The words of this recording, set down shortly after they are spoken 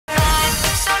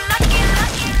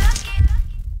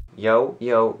Yo,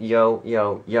 yo, yo,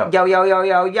 yo, yo. Yo, yo, yo,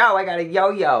 yo, yo, I got a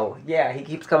yo-yo. Yeah, he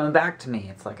keeps coming back to me.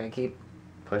 It's like I keep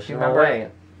pushing him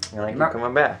away. You're like, keep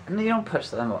coming back. No, you don't push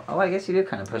them. Oh, I guess you do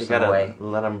kind of push you them away.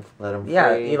 Let them free.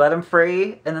 Yeah, you let them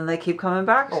free, and then they keep coming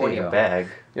back to you. You beg.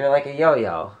 You're like a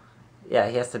yo-yo. Yeah,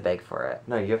 he has to beg for it.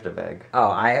 No, you have to beg.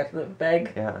 Oh, I have to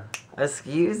beg? Yeah.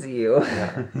 Excuse you.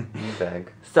 Yeah, you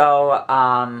beg. So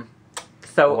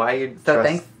why you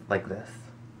dressed like this?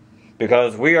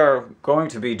 Because we are going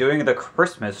to be doing the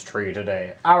Christmas tree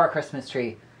today. Our Christmas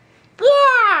tree.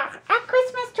 Yeah, a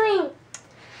Christmas tree.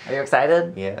 Are you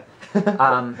excited? Yeah.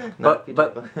 But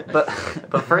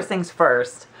first things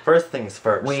first. First things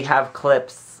first. We have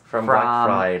clips from Black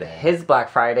Friday. His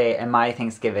Black Friday and my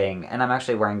Thanksgiving, and I'm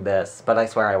actually wearing this, but I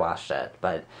swear I washed it.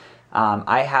 But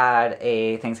I had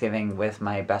a Thanksgiving with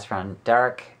my best friend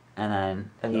Derek, and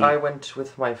then I went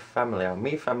with my familia.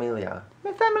 Mi familia.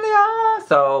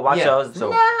 So watch those so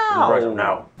now. Right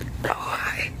now. Oh,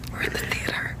 hi. We're in the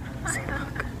theater. See,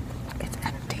 look. It's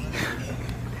empty.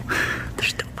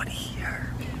 There's nobody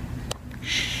here.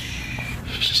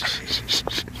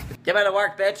 Get out of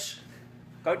work, bitch.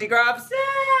 Go degrubs. Yeah,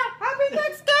 happy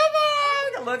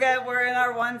Thanksgiving. Look at, we're in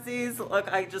our onesies.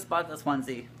 Look, I just bought this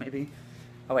onesie. Maybe.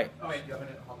 Oh, wait. Oh, wait,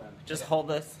 hold on. Just hold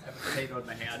this. I have a potato in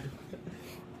my hand.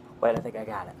 Wait, I think I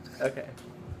got it. Okay.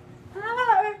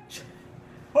 Hi.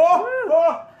 Oh,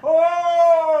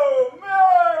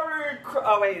 Merry Christmas.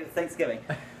 Oh, wait, it's Thanksgiving.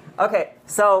 Okay,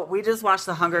 so we just watched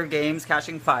The Hunger Games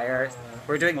Catching Fire.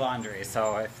 We're doing laundry,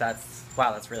 so if that's...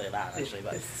 Wow, that's really loud, actually.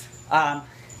 But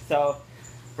so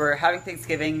we're having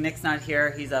Thanksgiving. Nick's not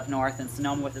here. He's up north in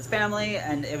Sonoma with his family,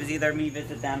 and it was either me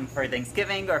visit them for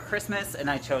Thanksgiving or Christmas, and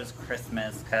I chose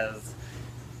Christmas because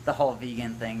the whole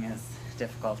vegan thing is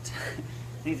difficult.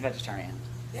 He's vegetarian,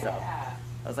 so I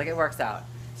was like, it works out.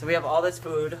 So we have all this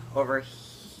food over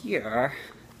here.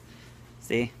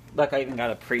 See? Look, I even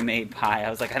got a pre-made pie. I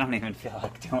was like, I don't even feel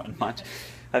like doing much.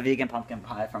 A vegan pumpkin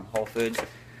pie from Whole Foods.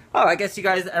 Oh, I guess you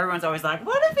guys, everyone's always like,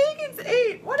 what do vegans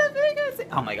eat? What do vegans eat?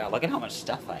 Oh my god, look at how much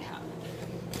stuff I have.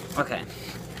 Okay.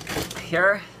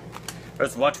 Here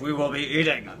is what we will be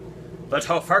eating. The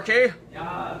tofurkey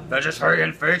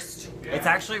vegetarian feast. Yeah. It's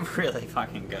actually really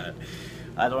fucking good.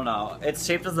 I don't know. It's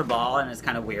shaped as a ball and it's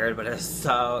kind of weird, but it's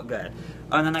so good.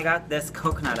 Oh, and then I got this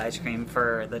coconut ice cream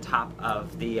for the top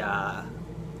of the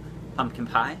pumpkin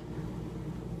pie.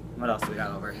 What else we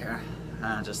got over here?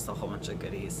 Just a whole bunch of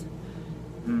goodies.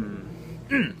 Yeah,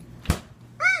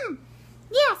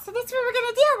 so that's what we're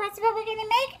gonna do. That's what we're gonna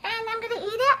make, and I'm gonna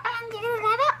eat it, and you're gonna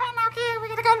love it, and okay, we're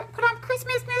gonna go put on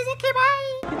Christmas music. Okay,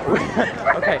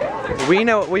 bye. Okay, we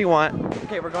know what we want.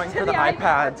 Okay, we're going for the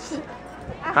iPads.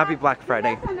 Happy Black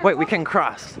Friday. Wait, we can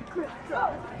cross.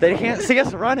 They can't see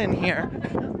us running here.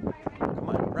 Come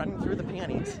on, running through the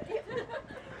panties.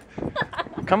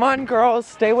 Come on, girls,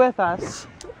 stay with us.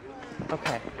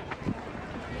 Okay.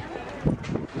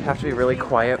 You have to be really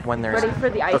quiet when there's... Ready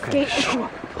for the ice skate?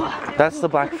 That's the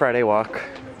Black Friday walk.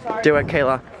 Do it,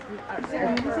 Kayla.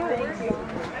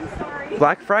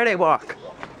 Black Friday walk.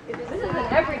 This is an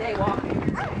everyday walk.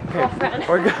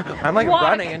 Okay. I'm like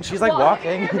running and she's like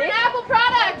walking. It's an Apple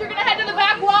product. You're gonna head to the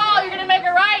back wall. You're gonna make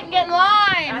a right and get in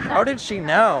line. How did she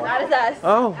know? That is us.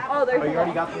 Oh. Oh, there's. You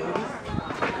already got the movies?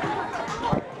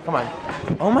 Come on.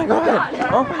 Oh my god.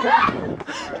 Oh my god.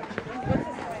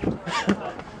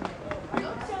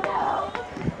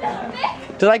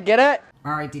 Did I get it?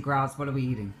 Alright, D-Grouse, what are we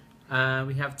eating?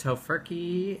 We have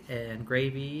tofurkey and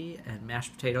gravy and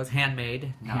mashed potatoes,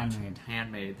 handmade.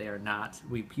 Handmade. They are not.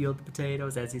 We peeled the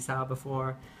potatoes as you saw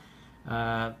before.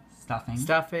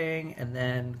 Stuffing, and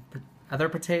then other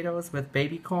potatoes with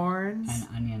baby corns. And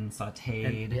onion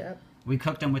sauteed. Yep. We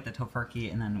cooked them with the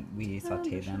tofurkey and then we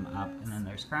sauteed them up. And then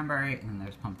there's cranberry and then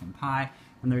there's pumpkin pie.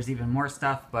 And there's even more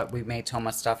stuff, but we made so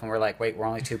much stuff and we're like, wait, we're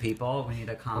only 2 people.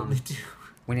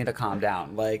 We need to calm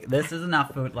down. Like, this is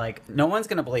enough food. Like, no one's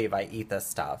gonna believe I eat this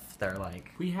stuff. They're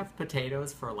like... We have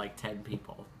potatoes for like 10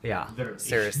 people. Yeah, literally.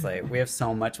 Seriously. We have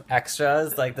so much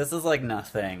extras. Like, this is like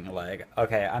nothing. Like,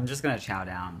 okay, I'm just gonna chow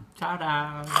down. Chow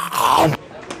down. I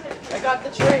got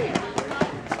the tree.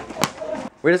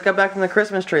 We just got back from the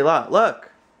Christmas tree lot.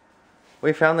 Look.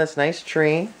 We found this nice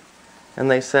tree. And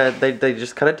they said they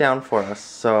just cut it down for us,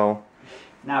 so...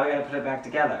 Now we gotta put it back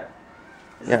together.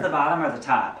 Is this the bottom or the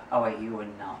top? Oh wait, you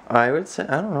wouldn't know. I would say,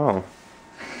 I don't know.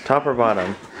 Top or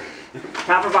bottom?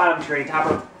 Top or bottom tree,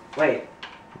 wait.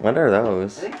 What are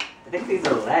those? I think these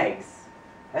are legs.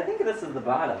 I think this is the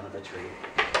bottom of the tree.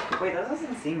 Wait, that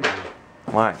doesn't seem right.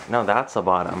 Why? No, that's the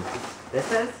bottom.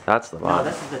 This is? That's the bottom.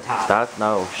 No, this is the top. That's,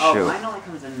 no, shoot. Oh, mine only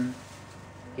comes in...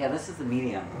 Yeah, this is the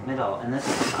medium, middle, and this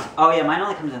is the top. Oh yeah, mine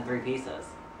only comes in 3 pieces.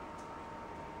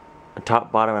 top,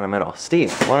 bottom, and a middle.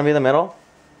 Steve, wanna be the middle?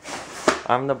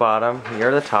 I'm the bottom,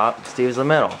 you're the top, Steve's the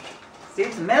middle.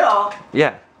 Steve's middle?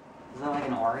 Yeah. Is that like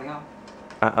an Oreo?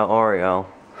 Oreo.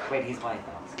 Wait, he's white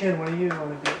though. Skin, what do you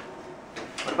want to do?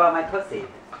 What about my pussy?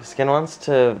 Skin wants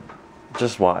to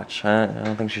just watch. I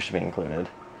don't think she should be included.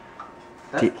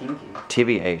 That's kinky.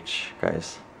 TBH,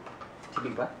 guys.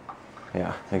 TB what?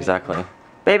 Yeah, exactly.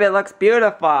 Babe, it looks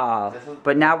beautiful.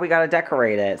 But now we gotta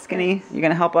decorate it. Skinny, you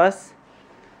gonna help us?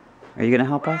 Are you gonna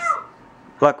help us?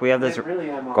 Look, we have this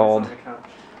Really, I'm always gold on the couch.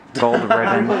 gold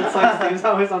ribbon. It's like Steve's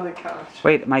always on the couch.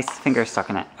 Wait, my finger's stuck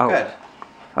in it. Oh. Good.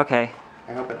 Okay.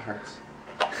 I hope it hurts.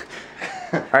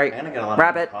 Alright, I'm gonna get a lot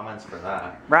wrap of it. comments for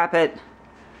that. Wrap it.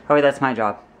 Oh wait, that's my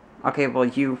job. Okay, well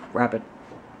you wrap it.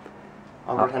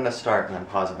 I'll pretend to start and then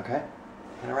pause it, okay?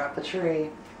 I'm gonna wrap the tree.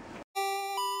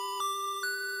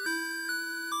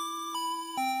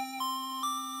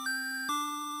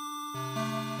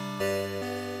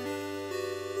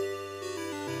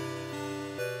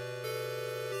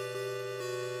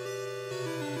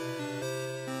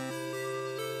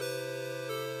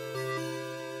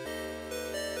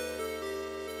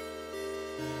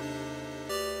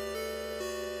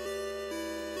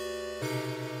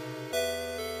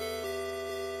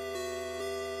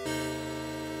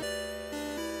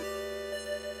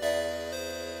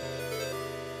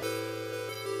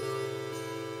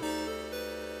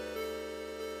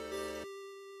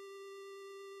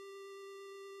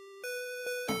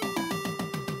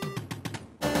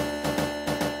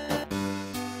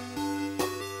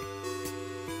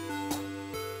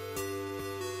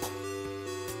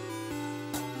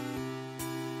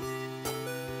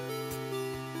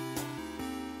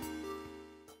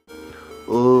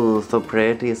 Ooh, so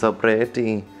pretty, so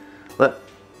pretty. Look.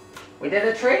 We did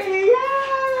a tree! Yay!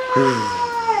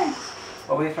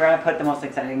 Well, we forgot to put the most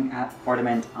exciting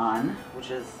ornament on,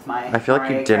 which is my I feel like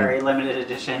you Mariah didn't. Carey limited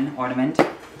edition ornament.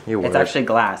 You would. It's actually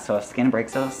glass, so if skin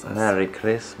breaks those. Merry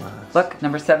Christmas. Look,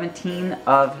 number 17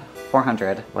 of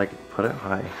 400. Like, put it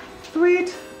high.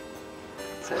 Sweet.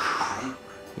 So high.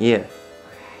 Yeah.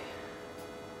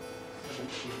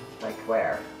 Like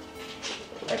where?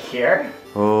 Like here?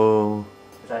 Oh.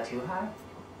 Is that too high?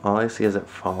 All I see is it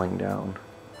falling down.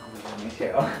 Oh my god, me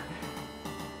too.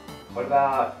 What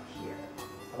about here?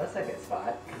 Well, that's a good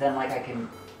spot. Because then like I can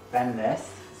bend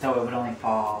this so it would only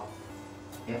fall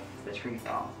if the tree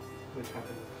fell.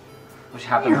 Which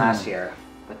happened last year.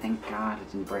 But thank God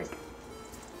it didn't break.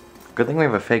 Good thing we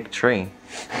have a fake tree.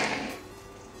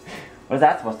 What is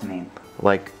that supposed to mean?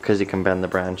 Like, because you can bend the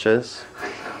branches.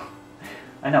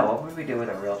 I know, what would we do with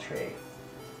a real tree?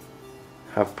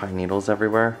 Have pine needles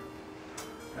everywhere.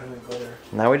 And then glitter.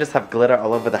 Now we just have glitter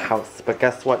all over the house. But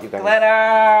guess what, you guys?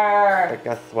 Glitter! But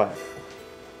guess what?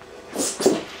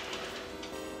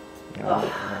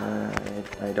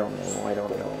 I don't know. I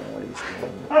don't know what he's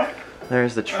doing.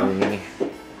 There's the tree.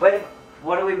 Wait,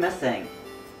 what are we missing?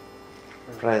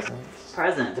 Presents.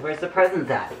 Presents. Where's the presents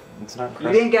at? It's not You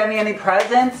Christmas. didn't get me any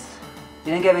presents?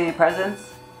 You didn't get me any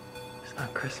presents? It's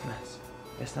not Christmas.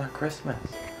 It's not Christmas.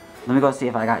 Let me go see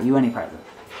if I got you any presents.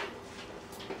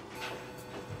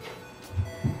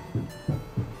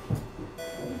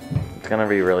 It's gonna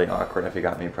be really awkward if he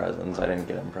got me presents. I didn't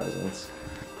get him presents.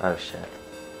 Oh shit.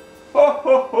 Ho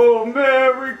ho ho!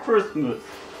 Merry Christmas!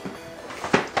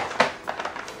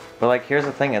 But like, here's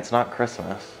the thing. It's not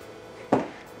Christmas.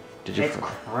 Did you? It's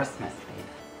Christmas,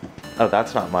 babe. Oh,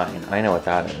 that's not mine. I know what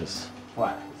that is.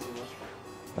 What?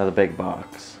 Oh, the big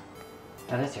box.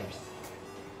 That is yours.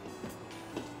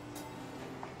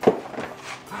 Oh,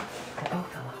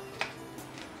 fell off.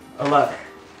 Oh, look.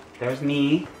 There's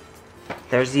me.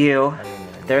 There's you.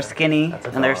 There's Skinny. That's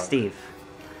a And there's dog. Steve.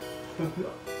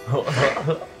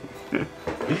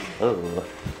 Ugh.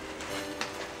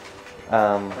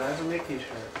 That's a Mickey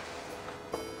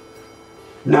shirt.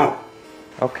 No.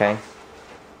 Okay.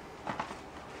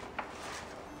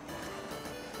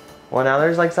 Well, now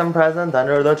there's like some presents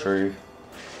under the tree.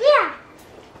 Yeah.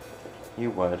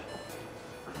 You would.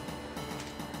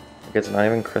 Like, it's not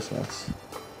even Christmas.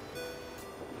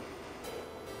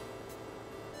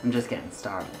 I'm just getting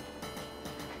started.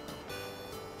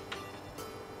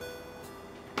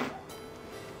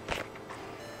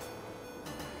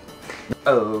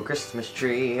 Oh, Christmas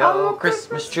tree. Oh,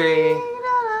 Christmas tree.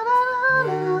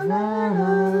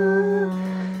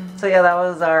 So yeah, that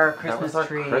was our That Christmas was our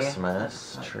tree.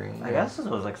 Christmas tree. I guess this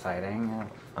was exciting.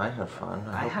 I had fun.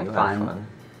 I hope had you fun. had fun.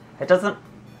 It doesn't.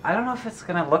 I don't know if it's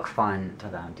gonna look fun to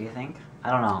them. Do you think?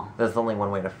 I don't know. There's only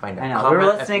one way to find out. I know. We were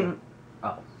Comment if listening. you-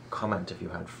 Oh. Comment if you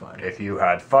had fun. If you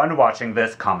had fun watching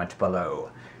this, comment below.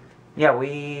 Yeah,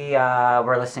 we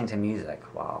were listening to music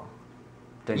while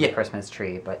doing the Christmas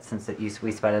tree, but since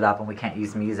we sped it up and we can't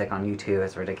use music on YouTube,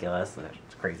 it's ridiculous.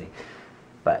 It's crazy.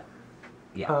 But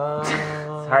yeah.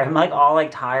 Sorry, I'm like all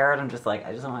like tired. I'm just like,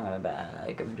 I just want to go to bed.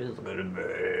 Like, I'm just going to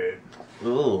bed.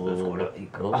 Ooh.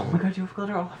 Oh my god, you have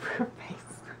glitter all over your face.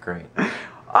 Great.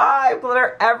 I have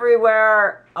glitter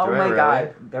everywhere. Oh Do I my really?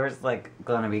 god. There's like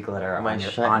gonna be glitter Am I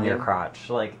on your crotch.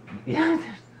 Like, yeah.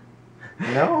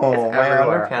 No, It's my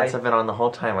everywhere. underpants have been on the whole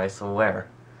time, I swear.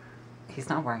 He's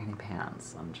not wearing any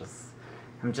pants. I'm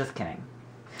just kidding.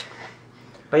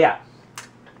 But yeah.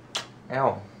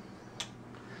 Ow.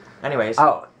 Anyways.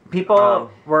 Oh,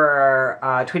 people were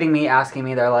tweeting me, asking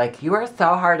me, they're like, you are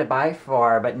so hard to buy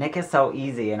for, but Nick is so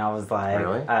easy. And I was like,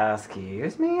 Really?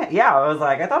 Excuse me? Yeah, I was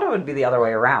like, I thought it would be the other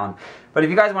way around. But if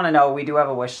you guys want to know, we do have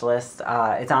a wish list.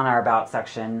 It's on our About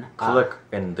section. Click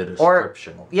in the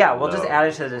description. Yeah, we'll just add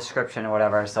it to the description or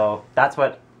whatever. So that's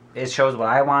what, it shows what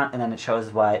I want, and then it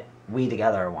shows what we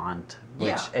together want.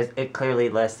 Which it clearly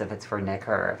lists if it's for Nick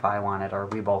or if I want it or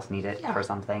we both need it for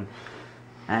something.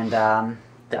 And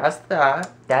that's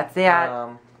that. that's it.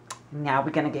 Now we're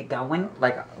gonna get going.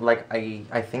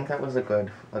 I think that was a good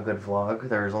vlog.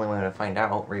 There's only one way to find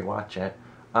out. Rewatch it.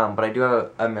 But I do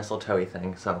have a mistletoe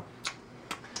thing, so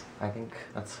I think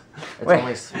it's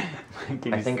only.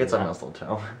 I think it's a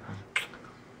mistletoe.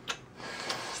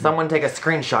 Someone take a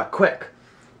screenshot, quick.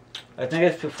 I think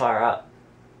it's too far up.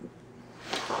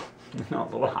 No,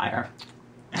 a little higher.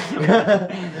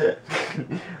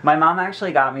 My mom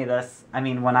actually got me this, I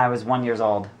mean, when I was 1 year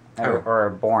old, or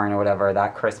born or whatever,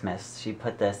 that Christmas. She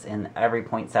put this in every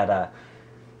poinsettia,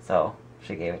 so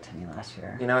she gave it to me last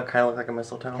year. You know, it kind of looked like a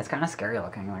mistletoe. It's kind of scary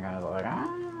looking, like I was like,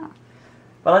 ah.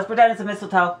 But let's pretend it's a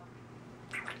mistletoe.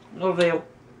 Love you.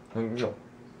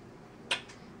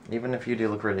 Even if you do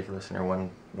look ridiculous in your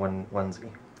one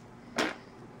onesie.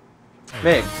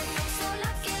 Big.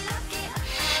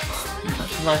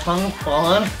 My tongue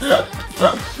falling.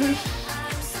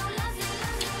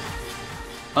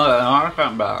 Oh, no, I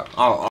can't back. Oh.